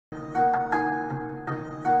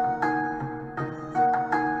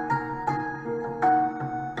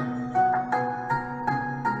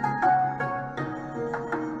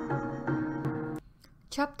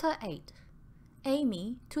Chapter 8.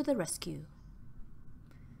 Amy to the rescue.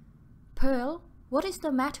 Pearl, what is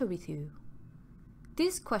the matter with you?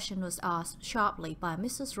 This question was asked sharply by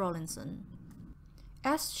Mrs. Rawlinson,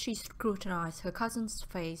 as she scrutinized her cousin's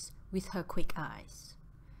face with her quick eyes.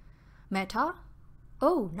 Matter?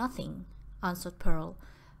 Oh, nothing, answered Pearl,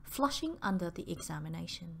 flushing under the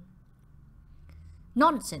examination.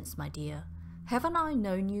 Nonsense, my dear. Haven't I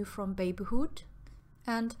known you from babyhood?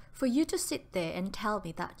 And for you to sit there and tell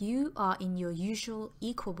me that you are in your usual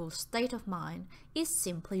equable state of mind is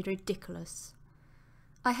simply ridiculous.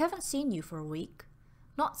 I haven't seen you for a week,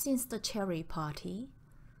 not since the cherry party.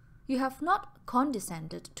 You have not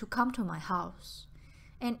condescended to come to my house,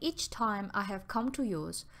 and each time I have come to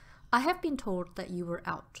yours, I have been told that you were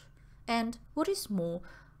out, and, what is more,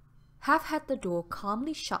 have had the door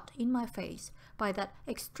calmly shut in my face by that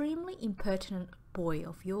extremely impertinent boy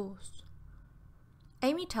of yours.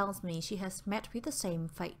 Amy tells me she has met with the same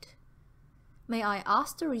fate. May I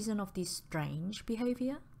ask the reason of this strange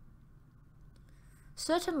behavior?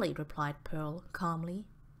 Certainly, replied Pearl calmly.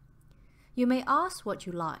 You may ask what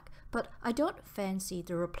you like, but I don't fancy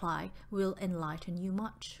the reply will enlighten you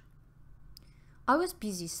much. I was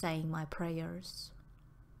busy saying my prayers.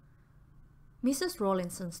 Mrs.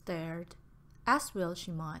 Rawlinson stared, as well she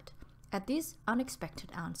might, at this unexpected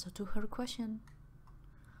answer to her question.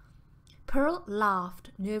 Pearl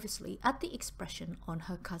laughed nervously at the expression on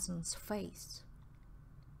her cousin's face.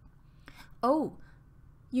 Oh,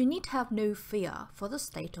 you need have no fear for the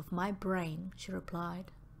state of my brain, she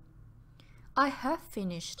replied. I have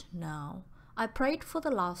finished now. I prayed for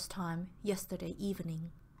the last time yesterday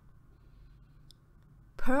evening.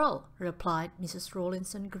 Pearl, replied Mrs.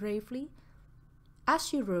 Rawlinson gravely, as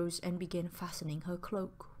she rose and began fastening her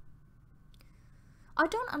cloak. I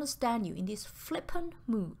don't understand you in this flippant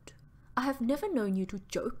mood. I have never known you to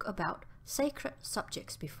joke about sacred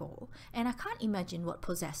subjects before, and I can't imagine what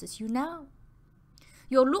possesses you now.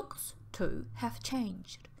 Your looks, too, have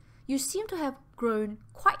changed. You seem to have grown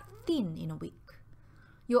quite thin in a week.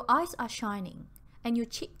 Your eyes are shining, and your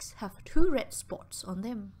cheeks have 2 red spots on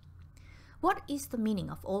them. What is the meaning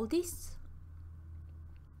of all this?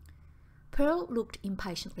 Pearl looked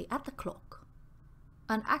impatiently at the clock,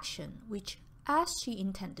 an action which, as she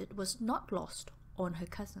intended, was not lost on her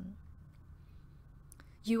cousin.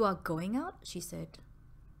 You are going out, she said.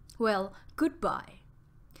 Well, goodbye.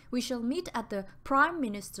 We shall meet at the Prime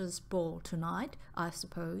Minister's ball tonight, I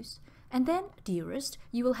suppose, and then, dearest,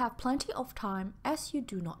 you will have plenty of time, as you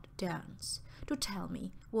do not dance, to tell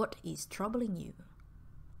me what is troubling you.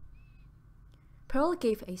 Pearl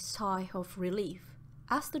gave a sigh of relief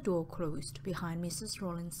as the door closed behind Mrs.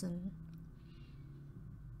 Rawlinson.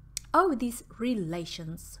 Oh, these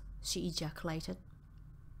relations, she ejaculated.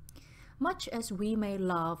 Much as we may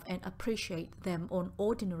love and appreciate them on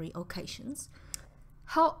ordinary occasions,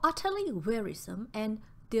 how utterly wearisome and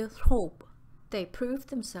de trop they prove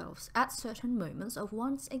themselves at certain moments of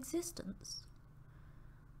one's existence.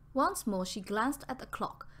 Once more she glanced at the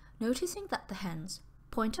clock, noticing that the hands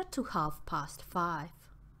pointed to 5:30.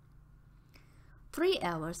 3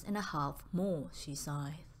 hours and a half more, she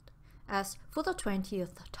sighed, as for the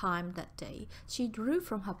 20th time that day she drew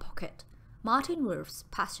from her pocket Martinworth's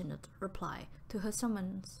passionate reply to her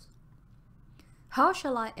summons. How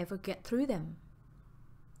shall I ever get through them?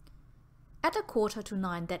 At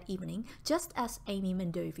 9:15 that evening, just as Amy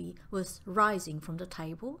Mendovi was rising from the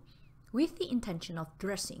table, with the intention of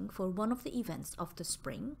dressing for one of the events of the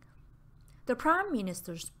spring, the Prime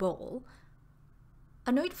Minister's ball,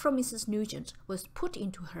 a note from Mrs. Nugent was put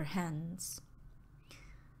into her hands.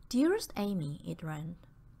 Dearest Amy, it ran,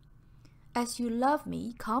 as you love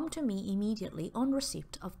me, come to me immediately on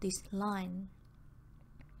receipt of this line.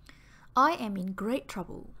 I am in great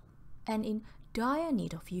trouble, and in dire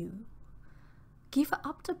need of you. Give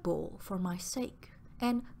up the ball for my sake,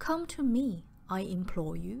 and come to me, I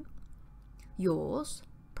implore you. Yours,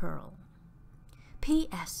 Pearl.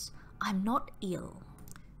 P.S. I'm not ill.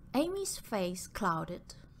 Amy's face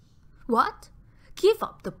clouded. What? Give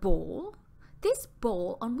up the ball? This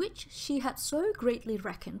ball on which she had so greatly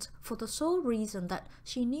reckoned for the sole reason that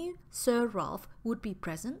she knew Sir Ralph would be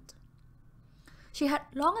present? She had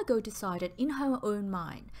long ago decided in her own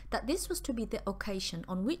mind that this was to be the occasion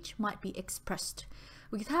on which might be expressed,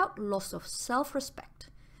 without loss of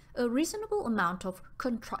self-respect, a reasonable amount of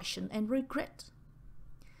contrition and regret.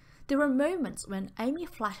 There were moments when Amy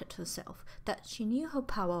flattered herself that she knew her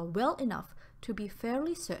power well enough to be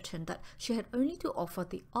fairly certain that she had only to offer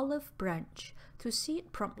the olive branch to see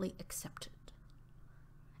it promptly accepted.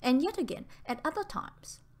 And yet again, at other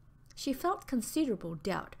times, she felt considerable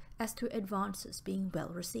doubt as to advances being well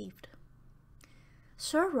received.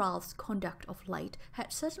 Sir Ralph's conduct of late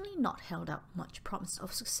had certainly not held out much promise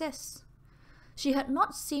of success. She had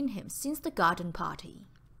not seen him since the garden party,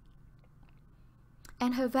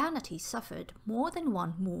 and her vanity suffered more than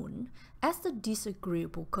one wound as the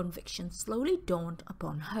disagreeable conviction slowly dawned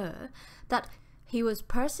upon her that he was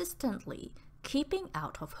persistently keeping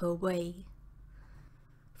out of her way.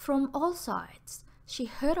 From all sides, she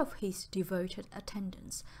heard of his devoted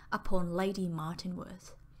attendance upon Lady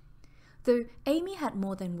Martinworth. Though Amy had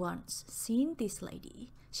more than once seen this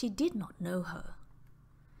lady, she did not know her.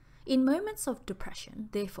 In moments of depression,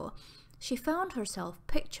 therefore, she found herself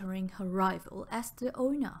picturing her rival as the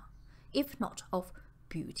owner, if not of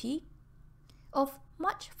beauty, of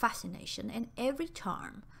much fascination and every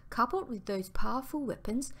charm, coupled with those powerful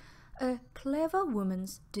weapons, a clever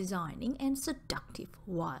woman's designing and seductive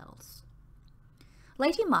wiles.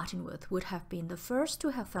 Lady Martinworth would have been the first to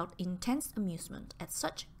have felt intense amusement at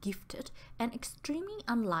such gifted and extremely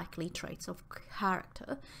unlikely traits of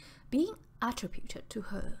character being attributed to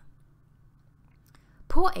her.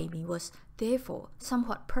 Poor Amy was therefore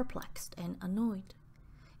somewhat perplexed and annoyed,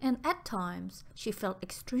 and at times she felt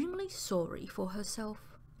extremely sorry for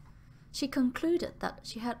herself. She concluded that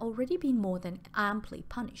she had already been more than amply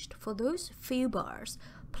punished for those few bars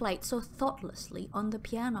played so thoughtlessly on the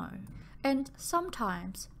piano, and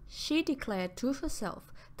sometimes she declared to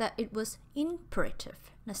herself that it was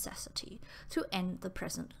imperative necessity to end the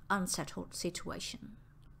present unsettled situation.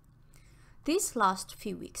 These last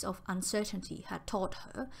few weeks of uncertainty had taught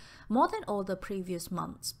her, more than all the previous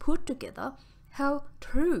months put together, how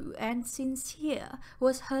true and sincere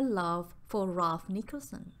was her love for Ralph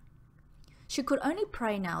Nicholson. She could only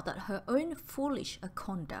pray now that her own foolish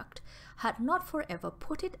conduct had not forever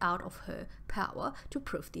put it out of her power to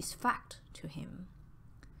prove this fact to him.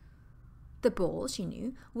 The ball, she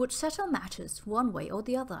knew, would settle matters one way or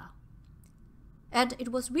the other. And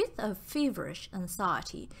it was with a feverish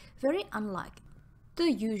anxiety, very unlike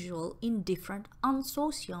the usual indifferent,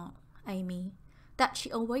 insouciant Amy, that she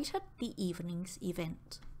awaited the evening's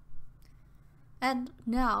event. And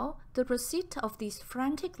now the receipt of this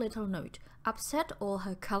frantic little note upset all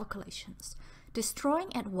her calculations,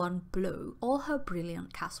 destroying at one blow all her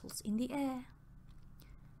brilliant castles in the air.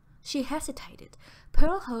 She hesitated.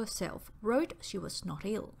 Pearl herself wrote she was not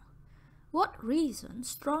ill. What reason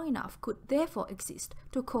strong enough could therefore exist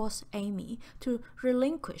to cause Amy to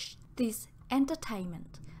relinquish this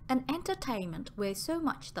entertainment, an entertainment where so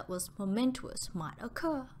much that was momentous might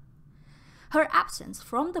occur? Her absence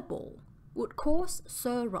from the ball would cause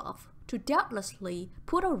Sir Ralph to doubtlessly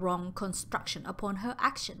put a wrong construction upon her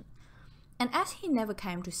action, and as he never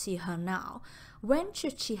came to see her now, when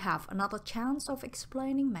should she have another chance of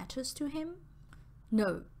explaining matters to him?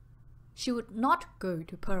 No, she would not go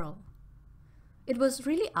to Pearl. It was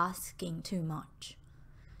really asking too much.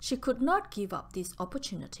 She could not give up this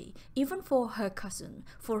opportunity, even for her cousin,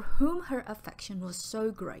 for whom her affection was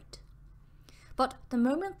so great. But the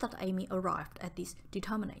moment that Amy arrived at this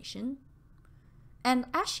determination, and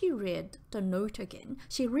as she read the note again,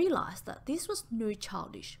 she realized that this was no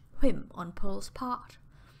childish whim on Pearl's part,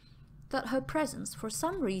 that her presence, for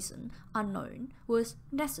some reason unknown, was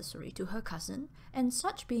necessary to her cousin, and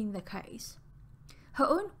such being the case, her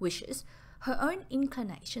own wishes, her own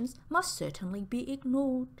inclinations must certainly be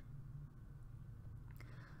ignored.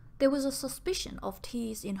 There was a suspicion of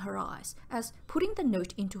tears in her eyes as, putting the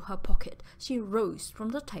note into her pocket, she rose from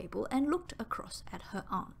the table and looked across at her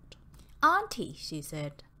aunt. "Auntie," she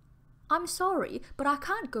said, "I'm sorry, but I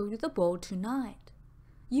can't go to the ball tonight.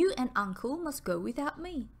 You and Uncle must go without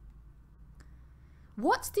me."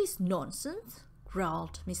 "What's this nonsense?"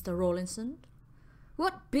 growled Mr. Rawlinson.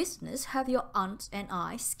 "What business have your aunt and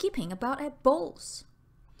I skipping about at balls?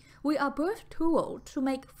 We are both too old to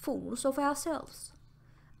make fools of ourselves.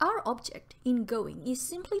 Our object in going is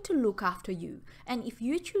simply to look after you, and if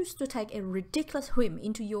you choose to take a ridiculous whim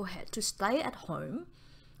into your head to stay at home,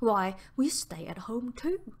 why, we stay at home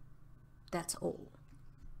too. That's all."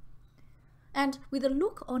 And with a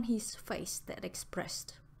look on his face that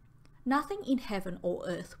expressed, "Nothing in heaven or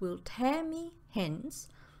earth will tear me hence,"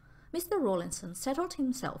 Mr. Rawlinson settled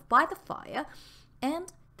himself by the fire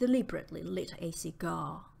and deliberately lit a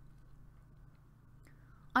cigar.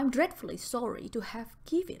 "I'm dreadfully sorry to have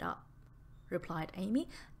give it up," replied Amy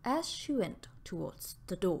as she went towards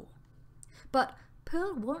the door. "But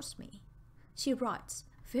Pearl wants me. She writes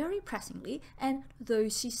very pressingly, and though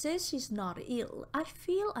she says she's not ill, I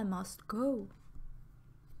feel I must go."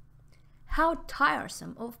 "How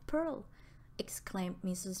tiresome of Pearl!" exclaimed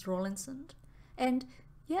Mrs. Rawlinson. "And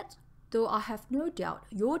yet, though I have no doubt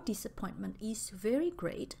your disappointment is very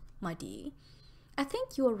great, my dear, I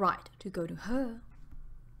think you are right to go to her.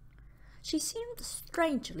 She seemed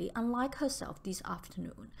strangely unlike herself this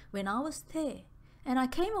afternoon when I was there, and I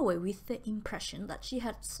came away with the impression that she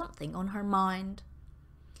had something on her mind.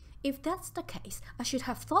 If that's the case, I should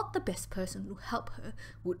have thought the best person to help her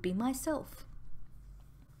would be myself.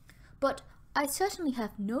 But I certainly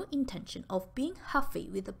have no intention of being huffy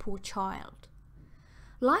with the poor child.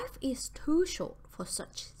 Life is too short for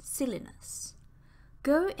such silliness.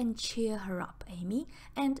 Go and cheer her up, Amy,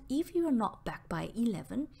 and if you are not back by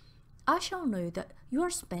 11, I shall know that you are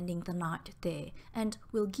spending the night there and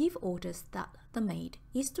will give orders that the maid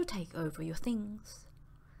is to take over your things.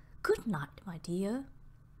 Good night, my dear,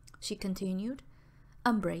 she continued,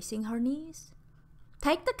 embracing her niece.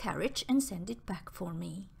 Take the carriage and send it back for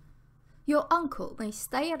me. Your uncle may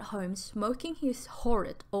stay at home smoking his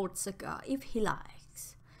horrid old cigar if he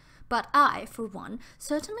likes, but I, for one,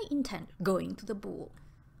 certainly intend going to the ball.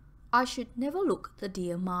 I should never look the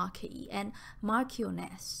dear Marquis and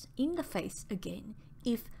Marchioness in the face again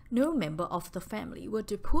if no member of the family were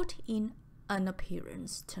to put in an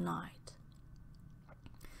appearance tonight.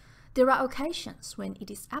 There are occasions when it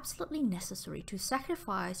is absolutely necessary to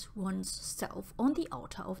sacrifice one's self on the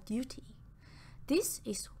altar of duty. This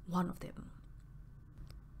is one of them.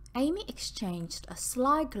 Amy exchanged a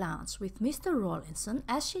sly glance with Mr. Rawlinson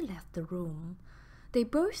as she left the room. They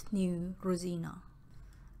both knew Rosina.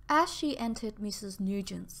 As she entered Mrs.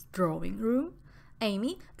 Nugent's drawing room,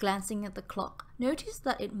 Amy, glancing at the clock, noticed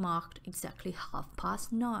that it marked exactly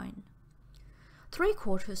 9:30.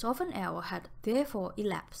 3/4 of an hour had therefore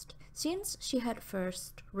elapsed since she had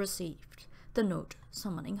first received the note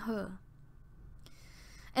summoning her.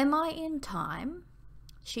 "Am I in time?"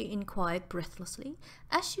 she inquired breathlessly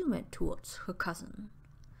as she went towards her cousin.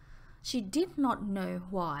 She did not know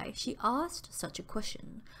why she asked such a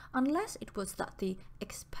question, unless it was that the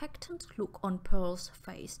expectant look on Pearl's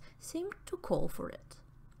face seemed to call for it.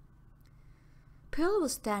 Pearl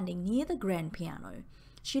was standing near the grand piano.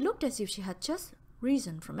 She looked as if she had just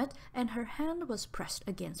risen from it, and her hand was pressed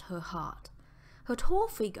against her heart. Her tall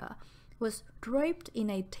figure was draped in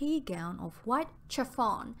a tea gown of white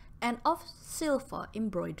chiffon and of silver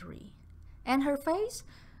embroidery, and her face,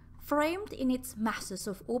 framed in its masses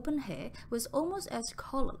of auburn hair, was almost as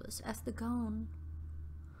colourless as the gown.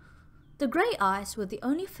 The grey eyes were the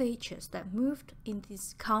only features that moved in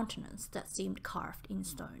this countenance that seemed carved in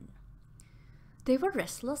stone. They were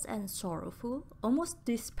restless and sorrowful, almost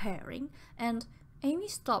despairing, and Amy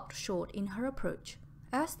stopped short in her approach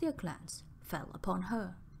as their glance fell upon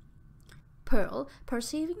her. Pearl,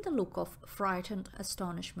 perceiving the look of frightened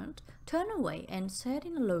astonishment, turned away and said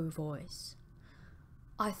in a low voice,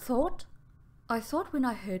 I thought when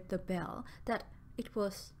I heard the bell that it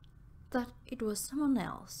was someone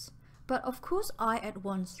else. But of course I at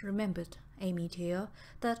once remembered, Amy dear,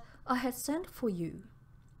 that I had sent for you.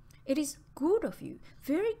 It is good of you,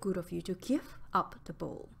 very good of you, to give up the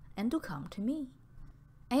ball and to come to me."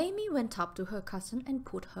 Amy went up to her cousin and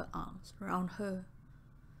put her arms round her.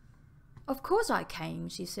 "Of course I came,"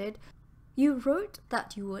 she said. "You wrote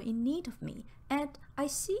that you were in need of me, and I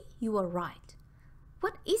see you were right.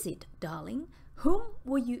 What is it, darling? Whom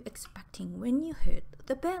were you expecting when you heard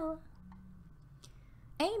the bell?"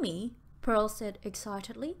 "Amy," Pearl said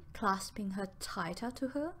excitedly, clasping her tighter to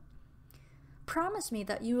her, "promise me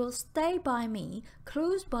that you will stay by me,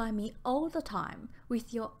 close by me all the time,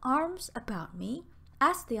 with your arms about me,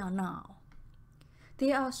 as they are now.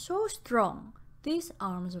 They are so strong, these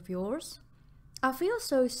arms of yours. I feel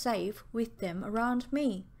so safe with them around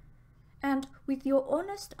me. And with your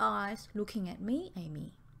honest eyes looking at me,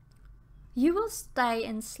 Amy. You will stay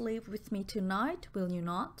and sleep with me tonight, will you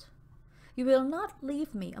not? You will not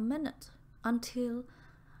leave me a minute until...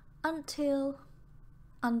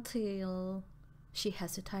 She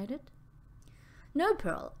hesitated. "No,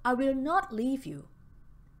 Pearl, I will not leave you,"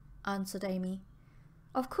 answered Amy.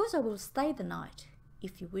 "Of course I will stay the night,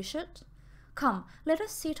 if you wish it. Come, let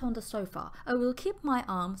us sit on the sofa. I will keep my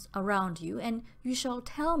arms around you, and you shall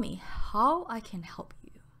tell me how I can help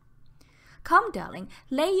you. Come, darling,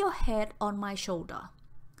 lay your head on my shoulder.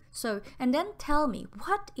 So, and then tell me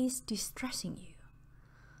what is distressing you.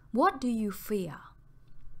 What do you fear?"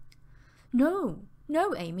 "No,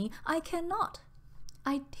 no, Amy, I cannot.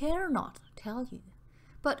 I dare not tell you.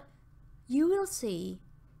 But you will see,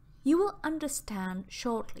 you will understand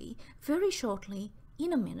shortly, very shortly,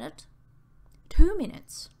 in a minute, 2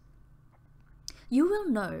 minutes. You will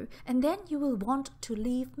know, and then you will want to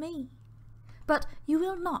leave me. But you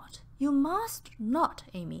will not, you must not,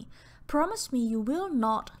 Amy. Promise me you will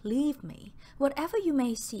not leave me. Whatever you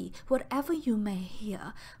may see, whatever you may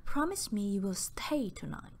hear, promise me you will stay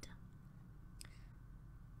tonight."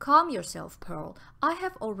 Calm yourself, Pearl. I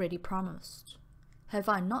have already promised. Have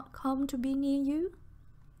I not come to be near you?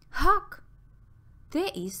 Hark! There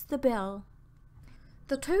is the bell.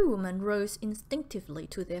 The two women rose instinctively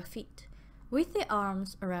to their feet, with their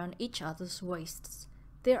arms around each other's waists,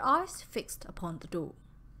 their eyes fixed upon the door.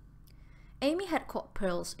 Amy had caught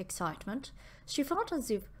Pearl's excitement. She felt as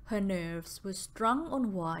if her nerves were strung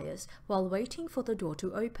on wires while waiting for the door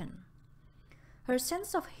to open. Her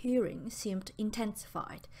sense of hearing seemed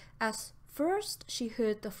intensified, as first she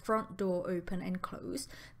heard the front door open and close,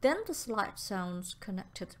 then the slight sounds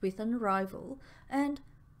connected with an arrival, and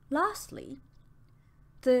lastly,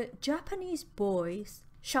 the Japanese boy's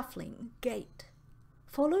shuffling gait,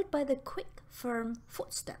 followed by the quick, firm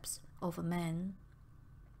footsteps of a man.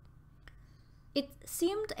 It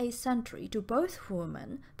seemed a century to both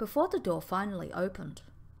women before the door finally opened.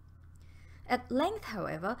 At length,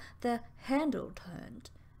 however, the handle turned,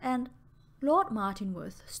 and Lord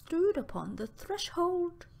Martinworth stood upon the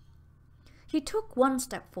threshold. He took one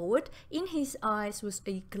step forward. In his eyes was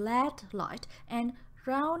a glad light, and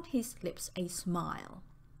round his lips a smile.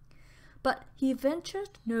 But he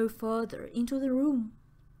ventured no further into the room.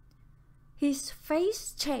 His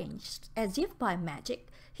face changed as if by magic.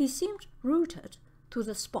 He seemed rooted to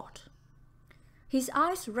the spot, his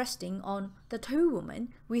eyes resting on the two women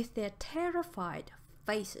with their terrified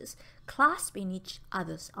faces clasped in each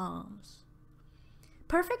other's arms.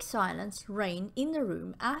 Perfect silence reigned in the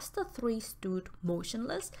room as the three stood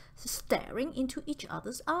motionless, staring into each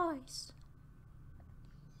other's eyes.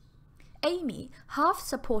 Amy, half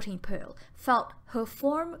supporting Pearl, felt her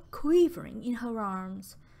form quivering in her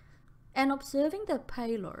arms, and observing the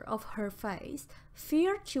pallor of her face,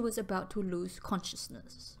 feared she was about to lose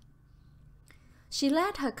consciousness. She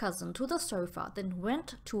led her cousin to the sofa, then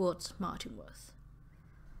went towards Martinworth.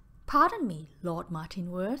 "Pardon me, Lord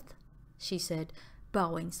Martinworth," she said,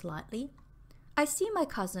 bowing slightly. "I see my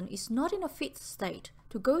cousin is not in a fit state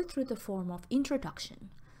to go through the form of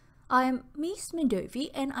introduction. I am Miss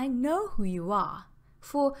Medovi, and I know who you are,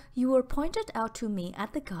 for you were pointed out to me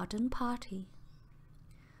at the garden party.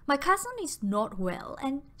 My cousin is not well,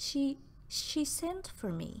 and she sent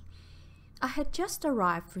for me. I had just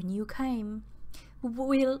arrived when you came.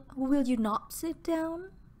 Will you not sit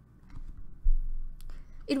down?"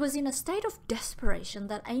 It was in a state of desperation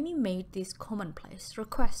that Amy made this commonplace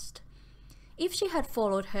request. If she had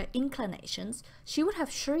followed her inclinations, she would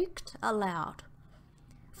have shrieked aloud,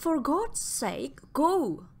 "For God's sake,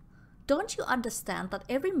 go! Don't you understand that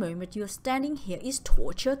every moment you are standing here is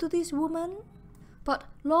torture to this woman?" But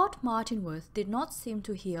Lord Martinworth did not seem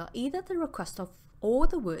to hear either the request or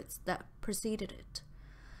the words that preceded it.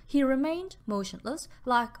 He remained motionless,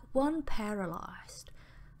 like one paralyzed,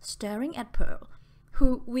 staring at Pearl,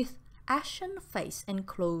 who, with ashen face and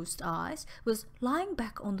closed eyes, was lying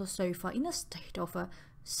back on the sofa in a state of a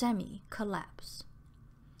semi-collapse.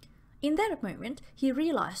 In that moment, he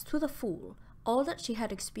realized to the full all that she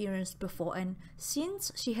had experienced before, and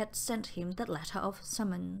since she had sent him the letter of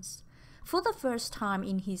summons. For the first time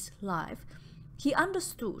in his life, he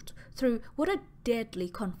understood through what a deadly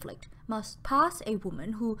conflict must pass a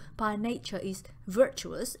woman who by nature is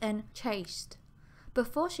virtuous and chaste,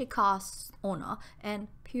 before she casts honor and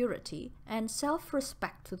purity and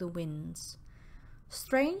self-respect to the winds.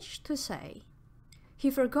 Strange to say, he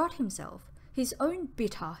forgot himself, his own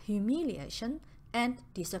bitter humiliation and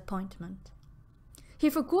disappointment. He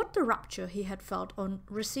forgot the rapture he had felt on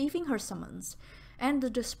receiving her summons, and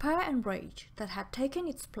the despair and rage that had taken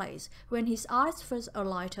its place when his eyes first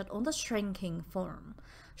alighted on the shrinking form,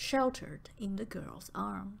 sheltered in the girl's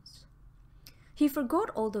arms. He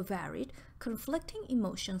forgot all the varied, conflicting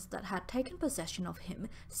emotions that had taken possession of him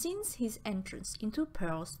since his entrance into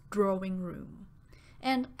Pearl's drawing room,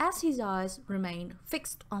 and as his eyes remained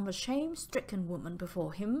fixed on the shame-stricken woman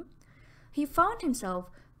before him, he found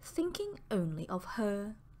himself thinking only of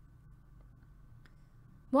her.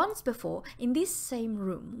 Once before, in this same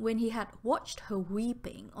room, when he had watched her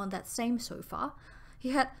weeping on that same sofa,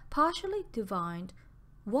 he had partially divined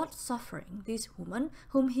what suffering this woman,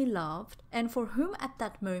 whom he loved, and for whom at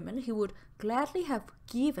that moment he would gladly have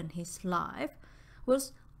given his life,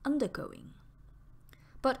 was undergoing.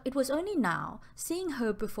 But it was only now, seeing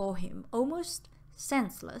her before him, almost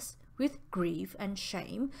senseless with grief and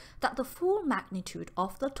shame, that the full magnitude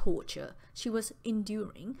of the torture she was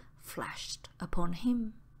enduring flashed upon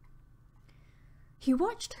him. He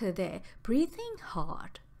watched her there, breathing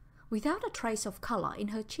hard, without a trace of colour in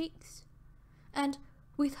her cheeks, and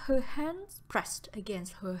with her hands pressed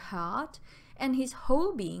against her heart, and his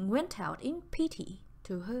whole being went out in pity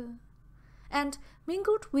to her. And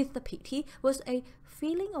mingled with the pity was a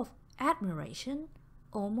feeling of admiration,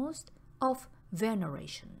 almost of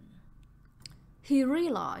veneration. He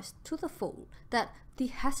realized to the full that the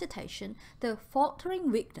hesitation, the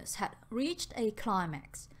faltering weakness had reached a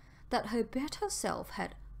climax, that her better self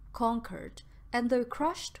had conquered, and though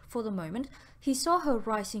crushed for the moment, he saw her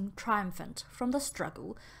rising triumphant from the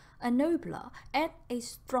struggle, a nobler and a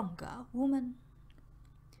stronger woman.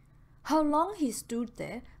 How long he stood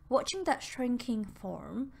there, watching that shrinking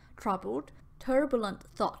form, troubled, turbulent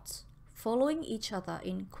thoughts following each other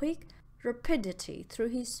in quick rapidity through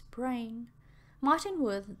his brain,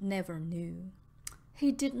 Martinworth never knew.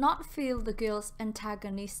 He did not feel the girl's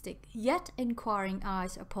antagonistic yet inquiring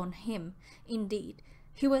eyes upon him. Indeed,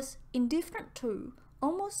 he was indifferent to,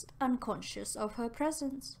 almost unconscious of her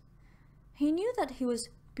presence. He knew that he was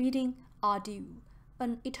bidding adieu,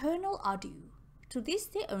 an eternal adieu, to this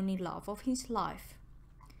the only love of his life.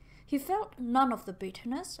 He felt none of the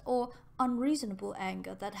bitterness or unreasonable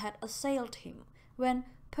anger that had assailed him when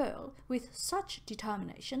Pearl, with such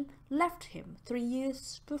determination, left him 3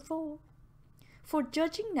 years before. For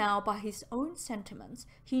judging now by his own sentiments,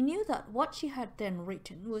 he knew that what she had then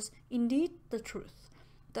written was indeed the truth,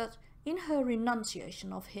 that in her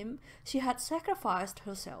renunciation of him she had sacrificed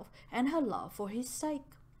herself and her love for his sake.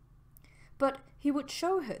 But he would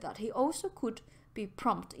show her that he also could be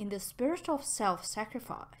prompt in the spirit of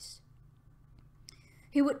self-sacrifice.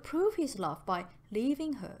 He would prove his love by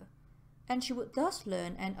leaving her, and she would thus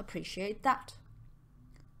learn and appreciate that.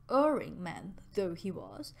 Erring man though he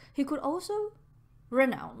was, he could also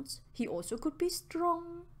renounce, he also could be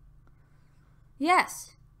strong.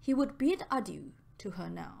 Yes, he would bid adieu to her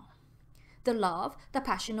now. The love, the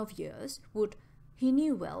passion of years would, he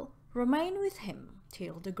knew well, remain with him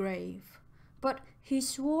till the grave. But he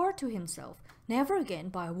swore to himself, never again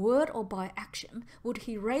by word or by action would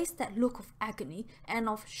he raise that look of agony and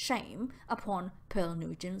of shame upon Pearl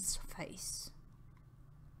Nugent's face.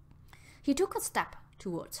 He took a step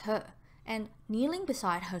towards her, and kneeling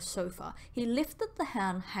beside her sofa, he lifted the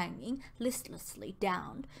hand hanging listlessly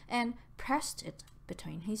down and pressed it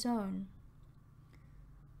between his own.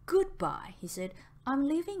 "Goodbye," he said. "I'm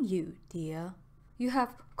leaving you, dear. You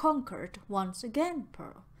have conquered once again,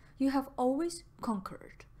 Pearl. You have always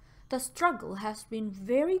conquered. The struggle has been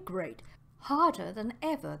very great, harder than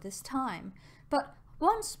ever this time, but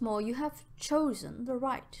once more you have chosen the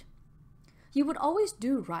right. You would always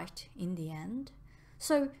do right in the end.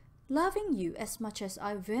 So, loving you as much as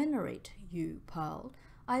I venerate you, Pearl,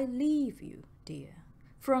 I leave you, dear.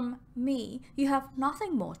 From me you have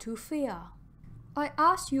nothing more to fear. I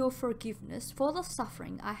ask your forgiveness for the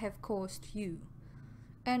suffering I have caused you."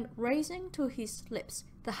 And raising to his lips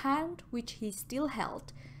the hand which he still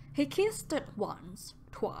held, he kissed it once,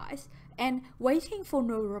 twice, and waiting for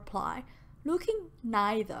no reply, looking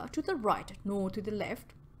neither to the right nor to the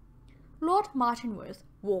left, Lord Martinworth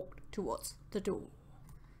walked towards the door.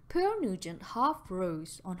 Pearl Nugent half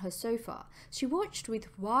rose on her sofa. She watched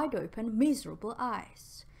with wide-open, miserable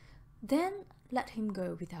eyes, then let him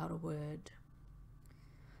go without a word.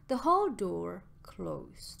 The hall door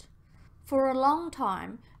closed. For a long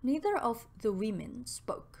time, neither of the women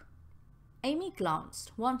spoke. Amy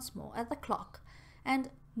glanced once more at the clock and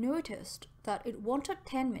noticed that it wanted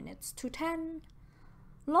 10 minutes to 10.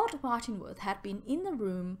 Lord Martinworth had been in the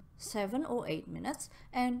room 7 or 8 minutes,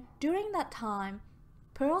 and during that time,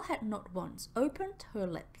 Pearl had not once opened her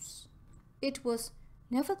lips. It was,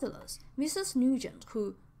 nevertheless, Mrs. Nugent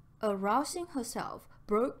who, arousing herself,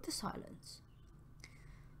 broke the silence.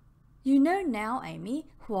 "You know now, Amy,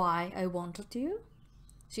 why I wanted you,"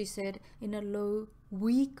 she said in a low,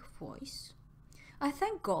 weak voice. "I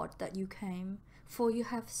thank God that you came, for you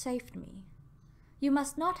have saved me. You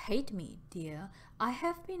must not hate me, dear. I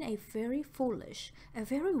have been a very foolish, a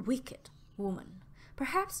very wicked woman.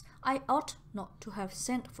 Perhaps I ought not to have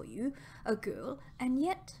sent for you, a girl, and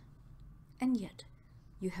yet,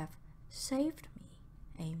 you have saved me,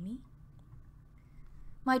 Amy."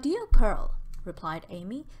 "My dear Pearl," replied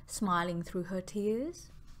Amy, smiling through her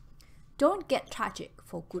tears, "don't get tragic,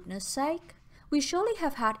 for goodness sake. We surely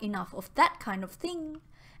have had enough of that kind of thing,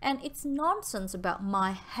 and it's nonsense about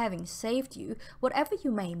my having saved you, whatever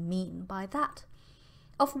you may mean by that.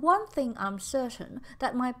 Of one thing I'm certain,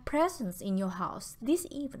 that my presence in your house this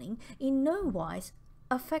evening in no wise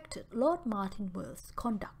affected Lord Martinworth's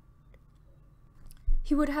conduct.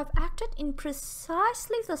 He would have acted in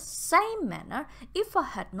precisely the same manner if I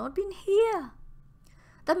had not been here.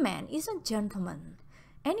 The man is a gentleman.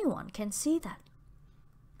 Anyone can see that.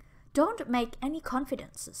 Don't make any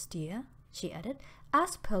confidences, dear," she added,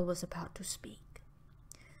 as Pearl was about to speak.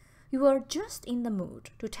 "You are just in the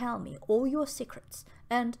mood to tell me all your secrets,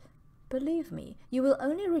 and, believe me, you will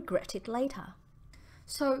only regret it later.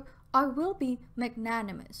 So I will be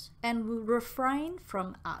magnanimous and will refrain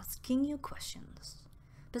from asking you questions.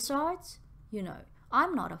 Besides, you know,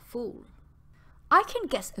 I'm not a fool. I can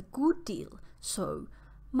guess a good deal, so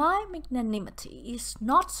my magnanimity is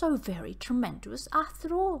not so very tremendous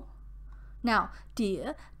after all. Now,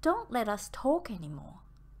 dear, don't let us talk any more,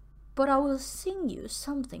 but I will sing you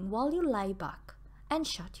something while you lie back and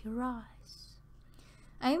shut your eyes.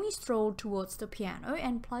 Amy strolled towards the piano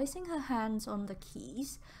and, placing her hands on the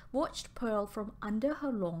keys, watched Pearl from under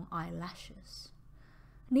her long eyelashes.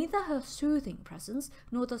 Neither her soothing presence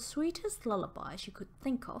nor the sweetest lullaby she could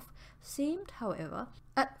think of seemed, however,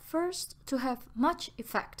 at first to have much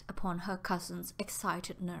effect upon her cousin's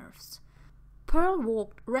excited nerves. Pearl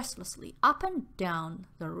walked restlessly up and down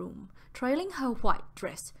the room, trailing her white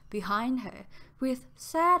dress behind her, with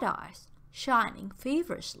sad eyes shining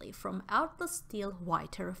feverishly from out the still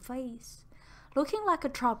whiter face, looking like a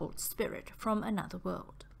troubled spirit from another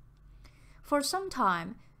world. For some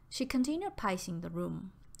time she continued pacing the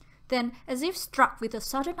room. Then, as if struck with a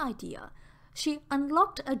sudden idea, she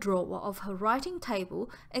unlocked a drawer of her writing table,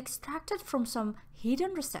 extracted from some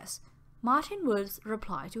hidden recess Martinworth's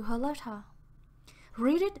reply to her letter,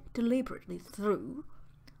 read it deliberately through,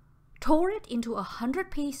 tore it into 100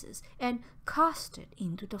 pieces, and cast it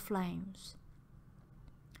into the flames.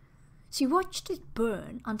 She watched it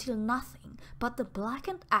burn until nothing but the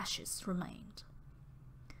blackened ashes remained.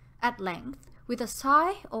 At length, with a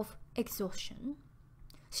sigh of exhaustion,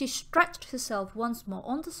 she stretched herself once more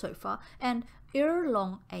on the sofa, and ere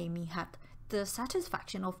long Amy had the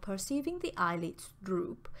satisfaction of perceiving the eyelids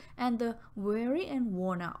droop and the weary and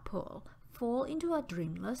worn-out Pearl fall into a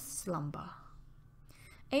dreamless slumber.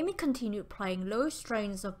 Amy continued playing low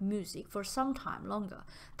strains of music for some time longer.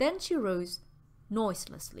 Then she rose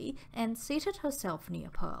noiselessly and seated herself near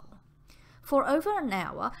Pearl. For over an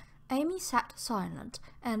hour Amy sat silent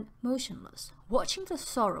and motionless, watching the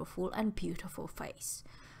sorrowful and beautiful face,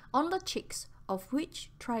 on the cheeks of which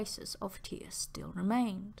traces of tears still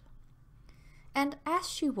remained. And as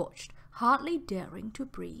she watched, hardly daring to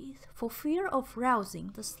breathe for fear of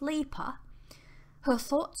rousing the sleeper, her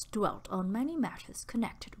thoughts dwelt on many matters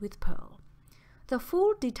connected with Pearl. The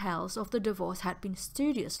full details of the divorce had been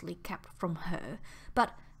studiously kept from her,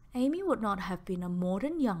 but Amy would not have been a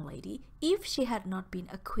modern young lady if she had not been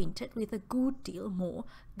acquainted with a good deal more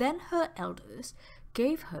than her elders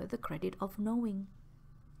gave her the credit of knowing.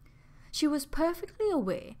 She was perfectly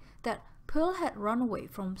aware that Pearl had run away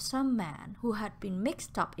from some man who had been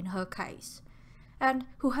mixed up in her case, and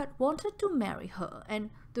who had wanted to marry her, and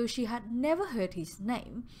though she had never heard his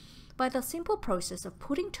name, by the simple process of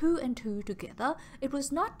putting two and two together, it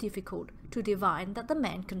was not difficult to divine that the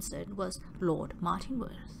man concerned was Lord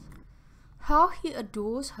Martinworth. How he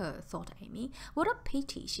adores her, thought Amy. What a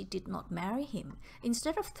pity she did not marry him,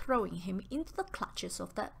 instead of throwing him into the clutches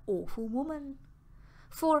of that awful woman.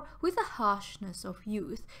 For, with the harshness of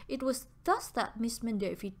youth, it was thus that Miss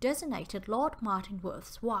M'Urfie designated Lord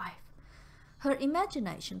Martinworth's wife. Her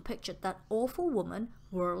imagination pictured that awful woman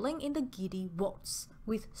whirling in the giddy waltz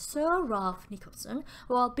with Sir Ralph Nicholson,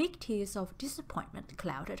 while big tears of disappointment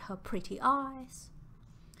clouded her pretty eyes.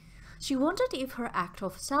 She wondered if her act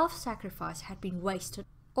of self-sacrifice had been wasted,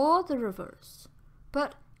 or the reverse.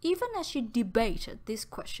 But even as she debated this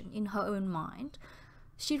question in her own mind,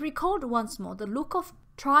 she recalled once more the look of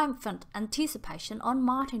triumphant anticipation on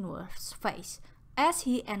Martinworth's face as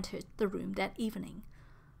he entered the room that evening,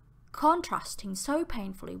 contrasting so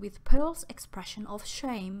painfully with Pearl's expression of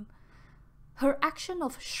shame, her action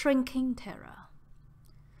of shrinking terror.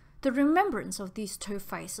 The remembrance of these two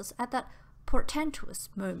faces at that portentous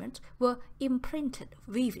moment were imprinted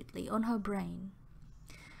vividly on her brain,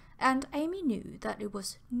 and Amy knew that it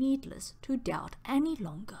was needless to doubt any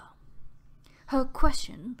longer. Her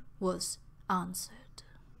question was answered.